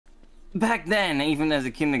back then, even as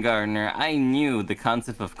a kindergartner, I knew the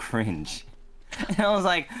concept of cringe. And I was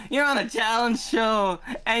like, you're on a talent show,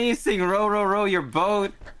 and you sing Row, Row, Row Your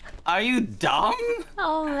Boat? Are you dumb?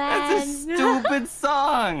 Oh man. That's a stupid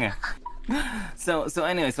song! So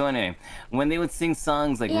anyway, when they would sing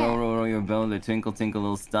songs like Row, Row, Row Your Boat or Twinkle, Twinkle,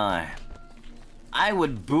 Little Star, I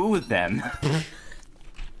would boo them.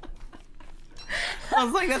 I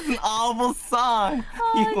was like, that's an awful song.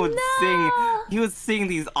 He would sing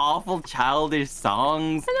these awful childish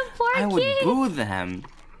songs. And the poor I would kid. boo them.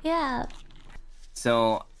 Yeah.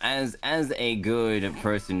 So, as a good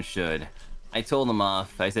person should, I told him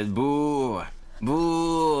off. I said, boo,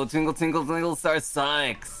 boo, Twinkle, Twinkle, Twinkle Star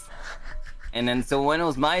sucks. And then, so when it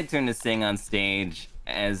was my turn to sing on stage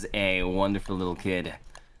as a wonderful little kid,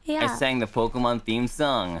 Yeah. I sang the Pokemon theme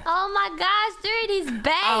song. Oh my gosh, dude, he's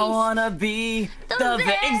bass. I wanna be the very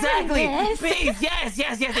exactly best. bass.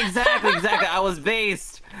 Yes, exactly. I was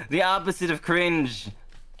based. The opposite of cringe.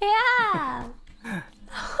 Yeah.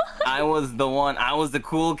 I was the one. I was the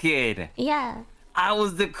cool kid. Yeah. I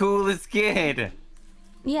was the coolest kid.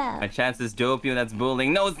 Yeah. My chance is doppio. That's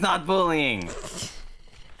bullying. No, it's not bullying.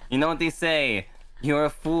 You know what they say? You're a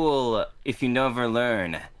fool if you never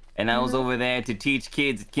learn. And I was over there to teach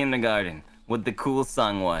kids at kindergarten what the cool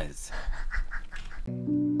song was.